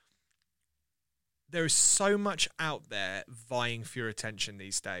just. There is so much out there vying for your attention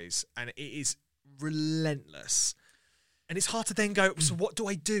these days, and it is relentless. And it's hard to then go, so what do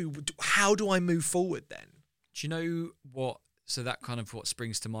I do? How do I move forward then? Do you know what? So that kind of what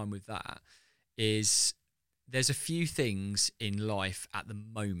springs to mind with that is there's a few things in life at the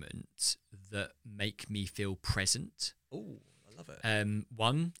moment that make me feel present. Oh, I love it.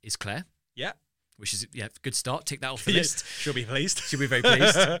 One is Claire. Yeah. Which is good start. Tick that off the list. She'll be pleased. She'll be very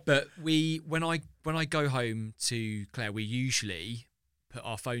pleased. But when I go home to Claire, we usually put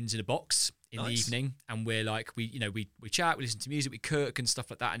our phones in a box in the evening, and we're like we chat, we listen to music, we cook and stuff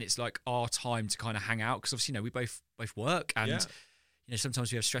like that, and it's like our time to kind of hang out because obviously we both work and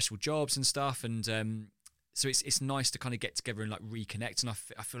sometimes we have stressful jobs and stuff, and so it's nice to kind of get together and like reconnect. And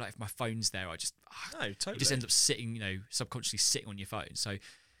I feel like if my phone's there, I just totally. You just end up sitting, subconsciously sitting on your phone. So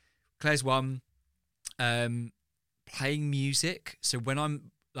Claire's one. Playing music. So when I'm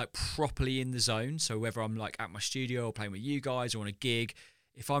like properly in the zone, so whether I'm like at my studio or playing with you guys or on a gig,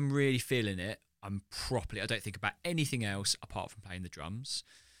 if I'm really feeling it, I don't think about anything else apart from playing the drums.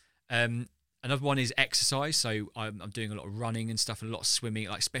 Another one is exercise. So I'm doing a lot of running and stuff and a lot of swimming,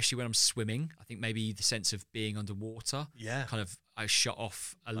 like especially when I'm swimming. I think maybe the sense of being underwater, kind of I shut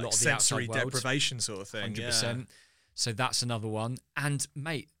off a lot of the outside world. Sensory deprivation sort of thing. 100%. Yeah. So that's another one. And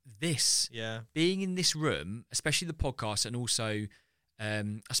mate, being in this room, especially the podcast, and also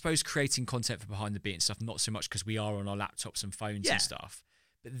I suppose creating content for Behind the Beat and stuff, not so much because we are on our laptops and phones and stuff,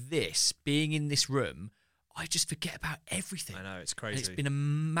 but being in this room, I just forget about everything. I know, it's crazy. And it's been a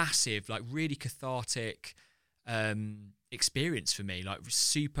massive, like really cathartic experience for me, like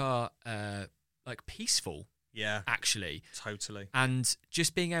super like peaceful. Yeah, actually, totally. And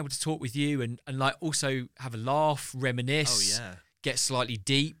just being able to talk with you and like also have a laugh, reminisce, get slightly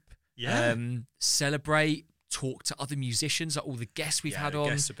deep, celebrate, talk to other musicians, like all the guests we've had on.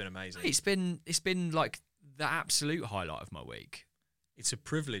 Guests have been amazing. It's been like the absolute highlight of my week. It's a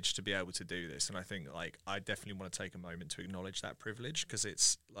privilege to be able to do this, and I think like I definitely want to take a moment to acknowledge that privilege because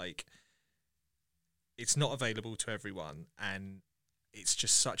it's like it's not available to everyone, and it's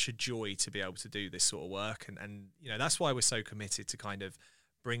just such a joy to be able to do this sort of work. And that's why we're so committed to kind of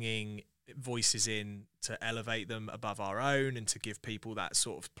bringing voices in to elevate them above our own and to give people that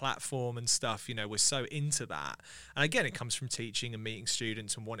sort of platform and stuff. We're so into that. And again, it comes from teaching and meeting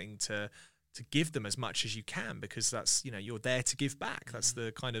students and wanting to give them as much as you can because that's, you're there to give back. That's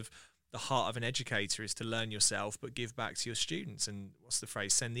the kind of the heart of an educator is to learn yourself, but give back to your students. And what's the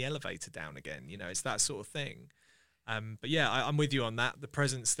phrase? Send the elevator down again. It's that sort of thing. But yeah, I'm with you on that. The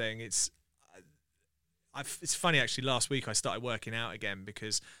presence thing, it's funny actually. Last week I started working out again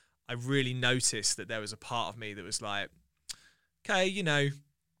because I really noticed that there was a part of me that was like, okay, I'm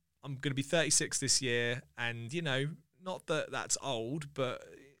going to be 36 this year, and not that that's old, but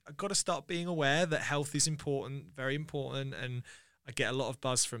I've got to start being aware that health is important, very important, and I get a lot of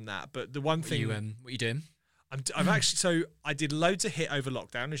buzz from that. But the one thing, what are you doing? I've actually, so I did loads of HIIT over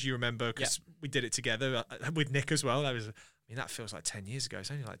lockdown, as you remember, because we did it together with Nick as well. That feels like 10 years ago. It's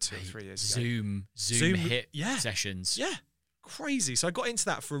only like 2 or 3 years ago. Zoom HIIT sessions. Yeah, crazy. So I got into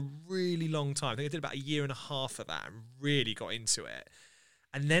that for a really long time. I think I did about 1.5 years of that and really got into it.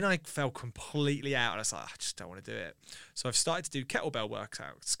 And then I fell completely out and I was like, I just don't want to do it. So I've started to do kettlebell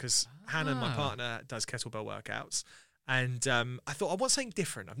workouts because Hannah, my partner, does kettlebell workouts. And I thought I want something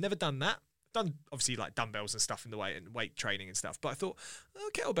different. I've never done that. Done obviously like dumbbells and stuff in the weight training and stuff, but I thought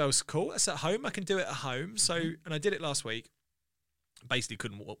kettlebells cool. That's at home. I can do it at home. So and I did it last week. Basically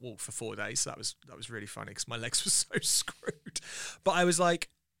couldn't walk for 4 days. So that was really funny because my legs were so screwed. But I was like,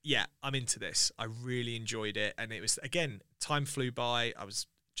 yeah, I'm into this. I really enjoyed it, and it was again time flew by. I was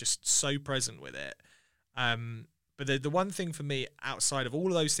just so present with it. But the one thing for me outside of all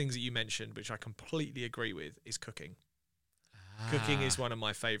of those things that you mentioned, which I completely agree with, is cooking. Cooking is one of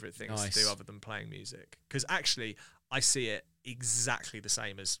my favourite things to do other than playing music. Because actually, I see it exactly the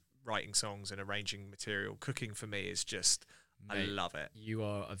same as writing songs and arranging material. Cooking for me is just, I love it. You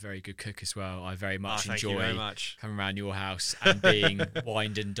are a very good cook as well. I very much thank you enjoy very much. coming around your house and being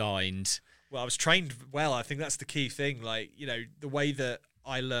wined and dined. Well, I was trained well. I think that's the key thing. Like, you know, the way that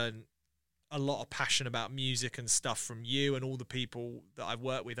I learned a lot of passion about music and stuff from you and all the people that I've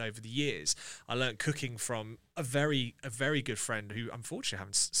worked with over the years. I learned cooking from a very good friend who unfortunately I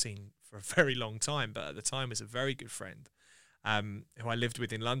haven't seen for a very long time, but at the time was a very good friend, who I lived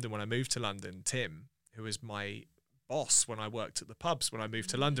with in London when I moved to London, Tim, who was my boss when I worked at the pubs when I moved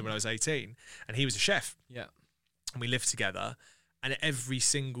to London when I was 18, and he was a chef. Yeah. And we lived together. And every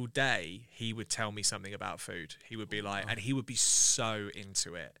single day he would tell me something about food. He would be like, and he would be so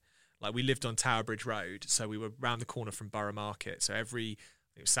into it. Like, we lived on Tower Bridge Road, so we were round the corner from Borough Market. So it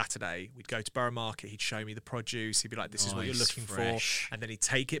was Saturday, we'd go to Borough Market, he'd show me the produce, he'd be like, this is what you're looking fresh. for. And then he'd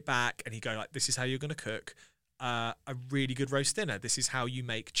take it back and he'd go like, this is how you're going to cook a really good roast dinner. This is how you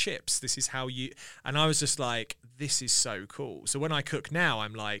make chips. This is how you... And I was just like, this is so cool. So when I cook now,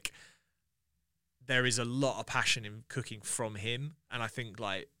 I'm like, there is a lot of passion in cooking from him. And I think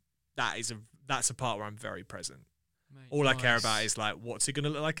like that's a part where I'm very present. Mate, all I care about is like, what's it going to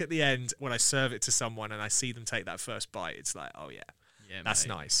look like at the end when I serve it to someone and I see them take that first bite. It's like, oh yeah, that's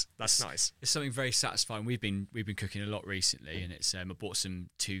mate. nice. That's nice. It's something very satisfying. We've been cooking a lot recently, and it's I bought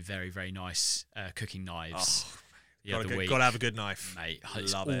two very, very nice cooking knives the other week. Gotta have a good knife, mate.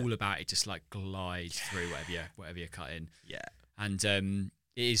 It's all about it. Just like glide through whatever you're cutting. Yeah, and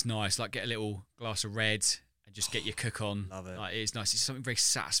it is nice. Like, get a little glass of red and just get your cook on. Love it. Like, it is nice. It's something very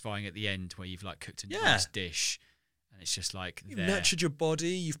satisfying at the end where you've like cooked a nice dish. And it's just like you've nurtured your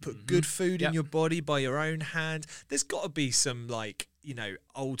body. You've put good food in your body by your own hand. There's got to be some like, you know,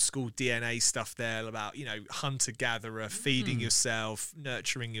 old school DNA stuff there about, you know, hunter gatherer, feeding yourself,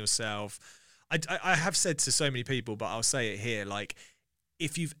 nurturing yourself. I have said to so many people, but I'll say it here. Like,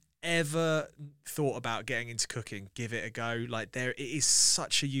 if you've ever thought about getting into cooking, give it a go. Like, it is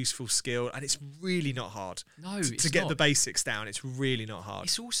such a useful skill, and it's really not hard. No, to get the basics down. It's really not hard.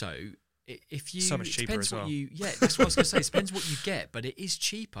 It's also, if you so much cheaper as well. That's what I was going to say. It depends what you get, but it is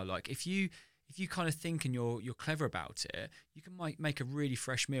cheaper. Like, if you kind of think and you're clever about it, you can make a really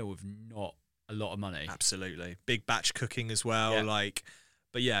fresh meal with not a lot of money. Absolutely, big batch cooking as well. Yeah. Like,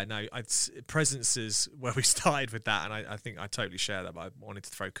 but yeah, no, presence is where we started with that, and I think I totally share that. But I wanted to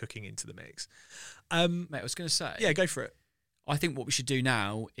throw cooking into the mix. Mate, I was going to say, yeah, go for it. I think what we should do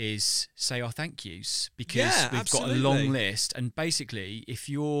now is say our thank yous, because we've got a absolutely. long list. And basically, if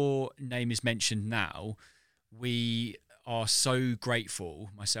your name is mentioned now, we are so grateful,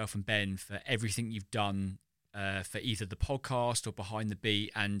 myself and Ben, for everything you've done for either the podcast or Behind the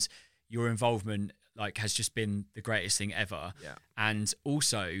Beat, and your involvement like has just been the greatest thing ever. Yeah. And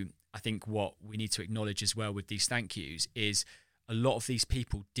also, I think what we need to acknowledge as well with these thank yous is a lot of these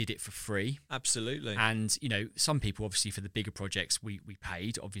people did it for free. Absolutely. And, you know, some people, obviously, for the bigger projects, we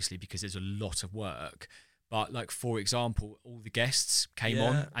paid, obviously, because there's a lot of work. But, like, for example, all the guests came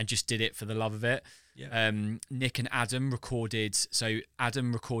on and just did it for the love of it. Yeah. Nick and Adam recorded. So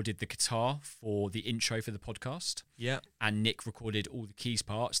Adam recorded the guitar for the intro for the podcast. Yeah. And Nick recorded all the keys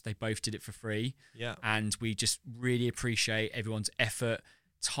parts. They both did it for free. Yeah. And we just really appreciate everyone's effort,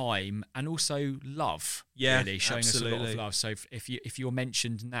 time, and also love. Really showing absolutely. us a lot of love. So if you're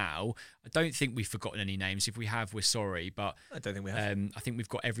mentioned now, I don't think we've forgotten any names. If we have, we're sorry, but I don't think we have. I think we've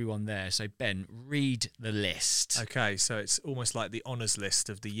got everyone there. So Ben, read the list. Okay, so it's almost like the honours list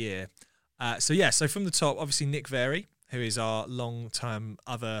of the year. So from the top, obviously Nick Very, who is our long-time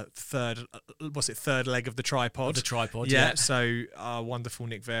other third leg of the tripod? Of the tripod, yeah. So our wonderful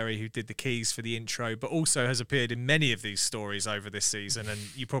Nick Very, who did the keys for the intro, but also has appeared in many of these stories over this season, and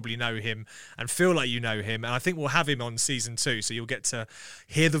you probably know him and feel like you know him. And I think we'll have him on season 2, so you'll get to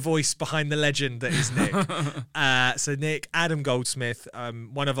hear the voice behind the legend that is Nick. So Nick, Adam Goldsmith,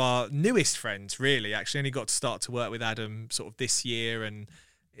 one of our newest friends, really. Actually, only got to start to work with Adam sort of this year, and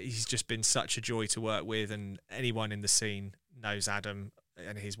he's just been such a joy to work with, and anyone in the scene knows Adam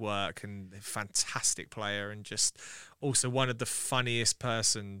and his work, and a fantastic player, and just also one of the funniest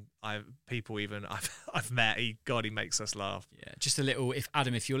people I've met. He makes us laugh. Yeah, just a little.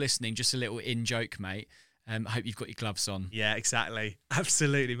 If you're listening, just a little in joke, mate. I hope you've got your gloves on. Yeah, exactly.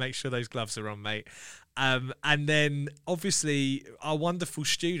 Absolutely. Make sure those gloves are on, mate. And then obviously our wonderful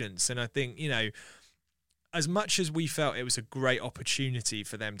students, and I think, you know, as much as we felt it was a great opportunity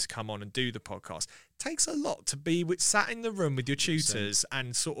for them to come on and do the podcast, it takes a lot to be sat in the room with your tutors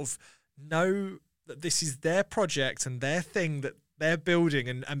and sort of know that this is their project and their thing that they're building,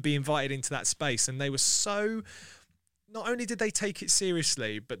 and be invited into that space. And they were so, not only did they take it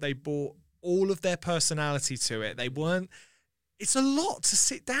seriously, but they brought all of their personality to it. They weren't, it's a lot to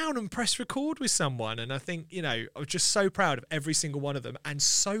sit down and press record with someone. And I think, I was just so proud of every single one of them and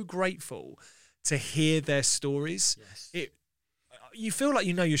so grateful to hear their stories. Yes. You feel like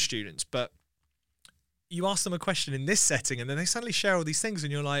you know your students, but you ask them a question in this setting and then they suddenly share all these things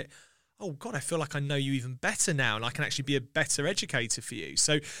and you're like, oh God, I feel like I know you even better now and I can actually be a better educator for you.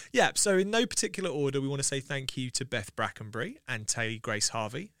 So in no particular order, we want to say thank you to Beth Brackenbury and Tay Grace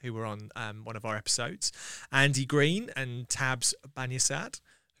Harvey, who were on one of our episodes, Andy Green and Tabs Banyasad,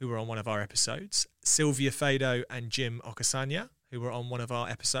 who were on one of our episodes, Sylvia Fado and Jim Okasanya, who were on one of our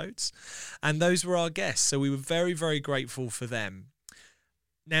episodes. And those were our guests. So we were very, very grateful for them.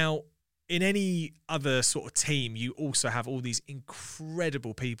 Now, in any other sort of team, you also have all these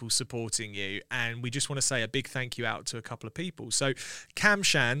incredible people supporting you. And we just want to say a big thank you out to a couple of people. So Cam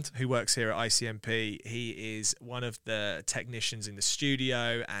Shand, who works here at ICMP, he is one of the technicians in the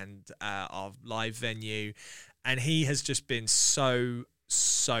studio and our live venue. And he has just been so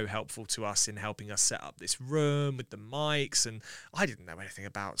helpful to us in helping us set up this room with the mics. And I didn't know anything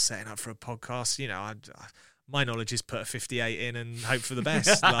about setting up for a podcast. My knowledge is put a 58 in and hope for the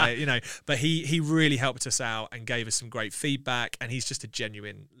best, but he really helped us out and gave us some great feedback. And he's just a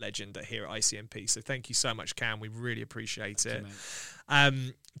genuine legend here at ICMP. So thank you so much, Cam. We really appreciate it.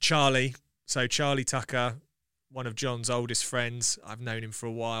 Charlie. So Charlie Tucker, one of John's oldest friends. I've known him for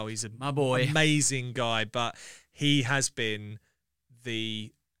a while. He's my boy, amazing guy, but he has been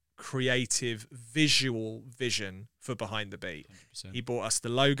the creative visual vision for Behind the Beat. 100%. He bought us the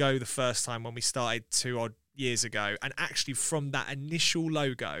logo the first time when we started 2 odd years ago, and actually from that initial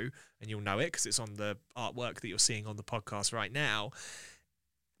logo, and you'll know it because it's on the artwork that you're seeing on the podcast right now,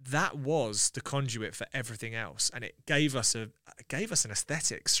 that was the conduit for everything else, and it gave us an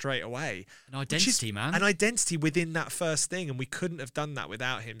aesthetic straight away, an identity, man, an identity within that first thing, and we couldn't have done that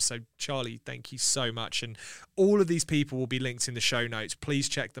without him. So Charlie, thank you so much. And all of these people will be linked in the show notes. Please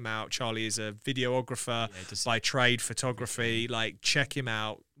check them out. Charlie is a videographer by trade, photography. Like, check him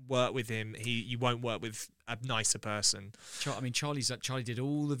out, work with him. You won't work with a nicer person. Charlie did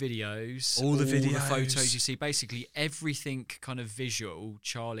all the videos, all the photos you see, basically everything kind of visual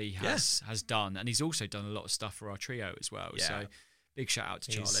Charlie has done. And he's also done a lot of stuff for our trio as well. Yeah. So big shout out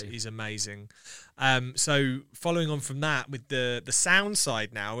to Charlie. He's amazing. So following on from that with the sound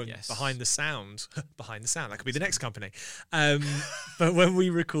side now, and behind the sound, that could be the next company. But when we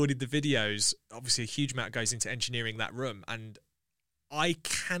recorded the videos, obviously a huge amount goes into engineering that room, and I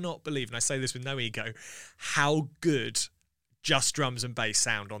cannot believe, and I say this with no ego, how good just drums and bass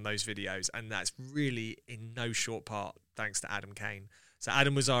sound on those videos. And that's really in no short part thanks to Adam Kane. So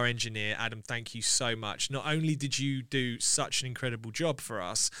Adam was our engineer. Adam, thank you so much. Not only did you do such an incredible job for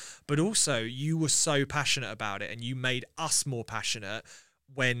us, but also you were so passionate about it, and you made us more passionate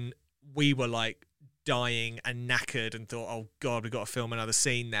when we were like dying and knackered and thought, oh God, we've got to film another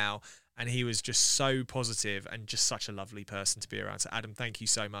scene now. And he was just so positive and just such a lovely person to be around. So Adam, thank you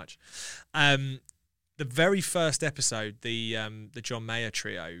so much. The very first episode, the John Mayer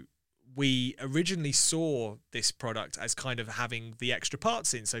trio, we originally saw this product as kind of having the extra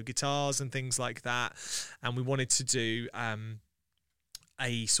parts in, so guitars and things like that. And we wanted to do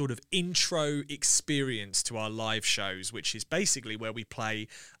a sort of intro experience to our live shows, which is basically where we play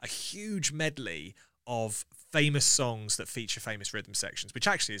a huge medley of famous songs that feature famous rhythm sections, which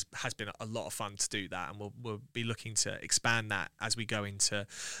actually has been a lot of fun to do that, and we'll be looking to expand that as we go into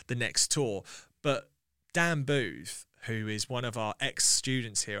the next tour. But Dan Booth, who is one of our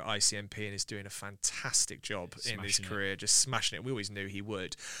ex-students here at ICMP and is doing a fantastic job in his career, just smashing it. We always knew he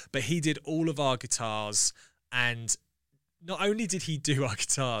would. But he did all of our guitars, and not only did he do our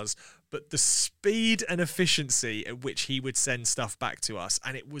guitars, but the speed and efficiency at which he would send stuff back to us,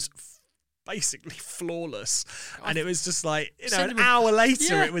 and it was basically flawless. And it was just like, an hour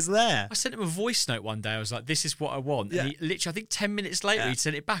later it was there. I sent him a voice note one day. I was like, this is what I want. And he literally, I think 10 minutes later, he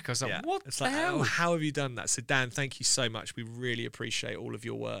sent it back. I was like, what the hell? Oh, how have you done that? So Dan, thank you so much. We really appreciate all of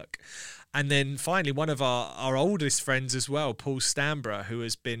your work. And then finally, one of our oldest friends as well, Paul Stambra, who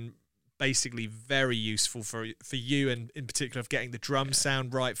has been basically very useful for you, and in particular of getting the drum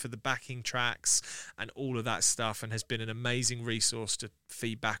sound right for the backing tracks and all of that stuff, and has been an amazing resource to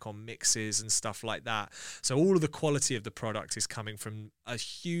feedback on mixes and stuff like that. So all of the quality of the product is coming from a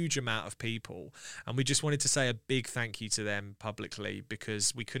huge amount of people, and we just wanted to say a big thank you to them publicly,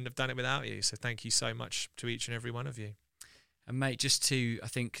 because we couldn't have done it without you. So thank you so much to each and every one of you. And mate, just to, I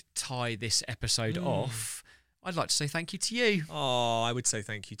think, tie this episode off, I'd like to say thank you to you. Oh, I would say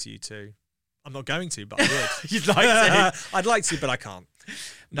thank you to you too. I'm not going to, but I would. You'd like to? I'd like to, but I can't.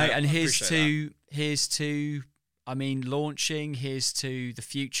 Mate, and here's to I mean, launching. Here's to the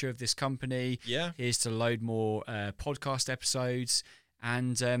future of this company. Yeah. Here's to load more podcast episodes.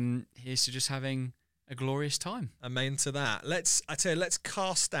 And here's to just having a glorious time. Amen to that. Let's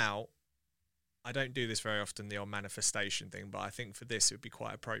cast out. I don't do this very often, the old manifestation thing, but I think for this it would be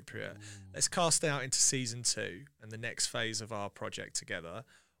quite appropriate. Let's cast out into season 2 and the next phase of our project together.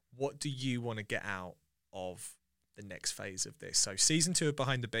 What do you want to get out of the next phase of this? So season 2 of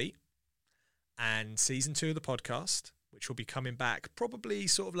Behind the Beat and season 2 of the podcast, which will be coming back probably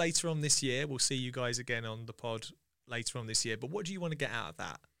sort of later on this year. We'll see you guys again on the pod later on this year. But what do you want to get out of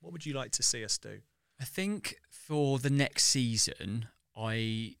that? What would you like to see us do? I think for the next season,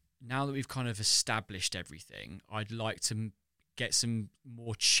 now that we've kind of established everything, I'd like to get some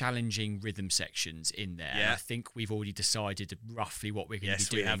more challenging rhythm sections in there. Yeah. And I think we've already decided roughly what we're going to be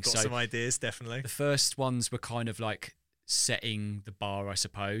doing. Yes, we have got some ideas, definitely. The first ones were kind of like setting the bar, I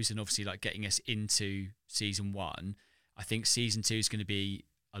suppose, and obviously like getting us into season 1. I think season 2 is going to be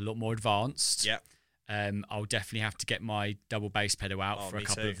a lot more advanced. Yeah. I'll definitely have to get my double bass pedal out for a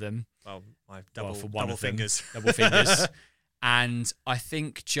couple of them. Well, my Double fingers. Double fingers. And I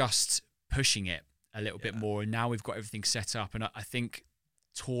think just pushing it a little bit more. And now we've got everything set up. And I think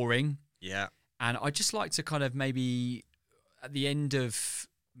touring. Yeah. And I'd just like to kind of maybe at the end of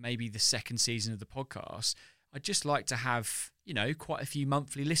maybe the second season of the podcast, I'd just like to have, quite a few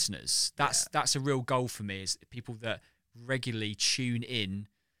monthly listeners. That's a real goal for me, is people that regularly tune in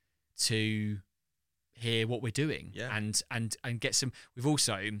to hear what we're doing and get some. We've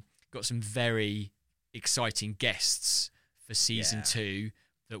also got some very exciting guests for season 2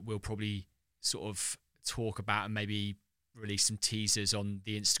 that we'll probably sort of talk about and maybe release some teasers on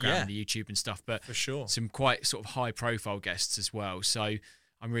the Instagram and the YouTube and stuff, but for sure, some quite sort of high profile guests as well. So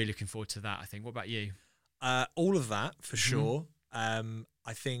I'm really looking forward to that, I think. What about you? All of that for sure.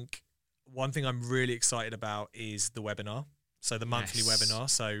 I think one thing I'm really excited about is the webinar. So the monthly webinar.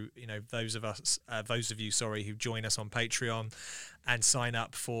 So, those of you, who join us on Patreon and sign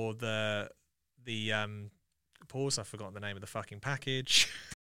up for the I've forgotten the name of the fucking package.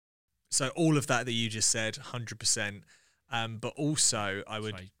 So all of that you just said, 100%. But also I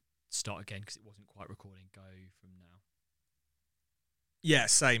would start again because it wasn't quite recording. Go from now. Yeah,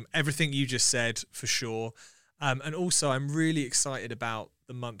 same. Everything you just said for sure. And also I'm really excited about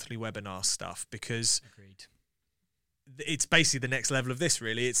the monthly webinar stuff because Agreed. It's basically the next level of this,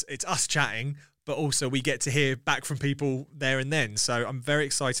 really. It's us chatting, but also we get to hear back from people there and then. So I'm very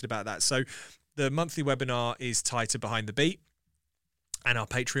excited about that. So the monthly webinar is tied to Behind the Beat and our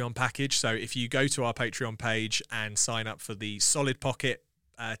Patreon package. So if you go to our Patreon page and sign up for the Solid Pocket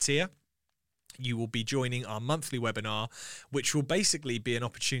tier, you will be joining our monthly webinar, which will basically be an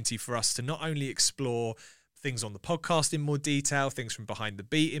opportunity for us to not only explore things on the podcast in more detail, things from Behind the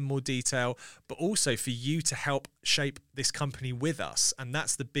Beat in more detail, but also for you to help shape this company with us. And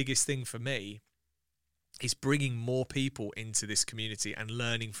that's the biggest thing for me, is bringing more people into this community and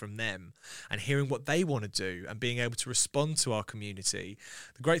learning from them and hearing what they want to do and being able to respond to our community.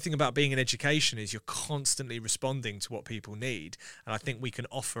 The great thing about being in education is you're constantly responding to what people need. And I think we can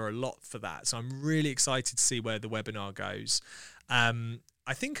offer a lot for that. So I'm really excited to see where the webinar goes.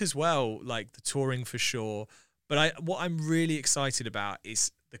 I think as well, like the touring for sure. But what I'm really excited about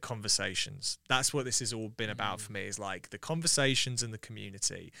is the conversations. That's what this has all been about for me, is like the conversations and the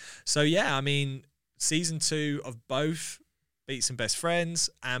community. So yeah, I mean, season 2 of both Beats and Best Friends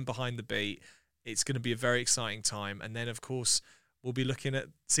and Behind the Beat, it's going to be a very exciting time. And then of course we'll be looking at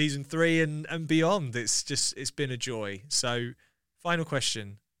season 3 and beyond. It's been a joy. So final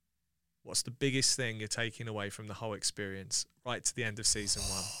question. What's the biggest thing you're taking away from the whole experience right to the end of season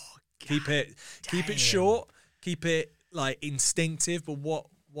 1? Keep it short, keep it like instinctive, but what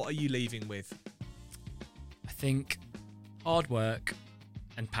are you leaving with? I think hard work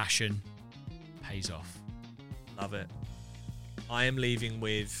and passion pays off. Love it. I am leaving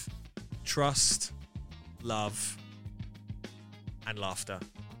with trust, love, and laughter.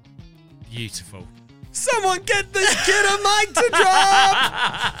 Beautiful. Someone get this kid a mic to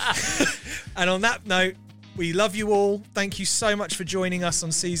drop! And on that note, we love you all. Thank you so much for joining us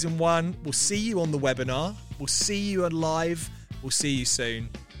on season 1. We'll see you on the webinar. We'll see you live. We'll see you soon.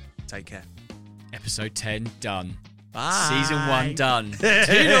 Take care. Episode 10 done. Bye. Season 1 done.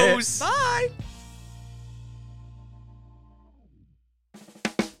 Toodles. Bye.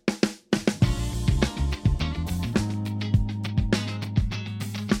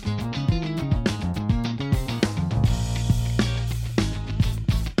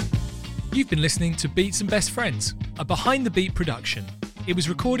 You've been listening to Beats and Best Friends, a Behind the Beat production. It was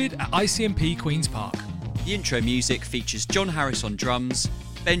recorded at ICMP Queen's Park. The intro music features John Harris on drums,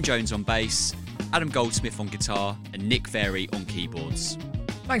 Ben Jones on bass, Adam Goldsmith on guitar, and Nick Very on keyboards.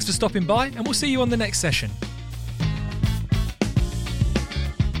 Thanks for stopping by, and we'll see you on the next session.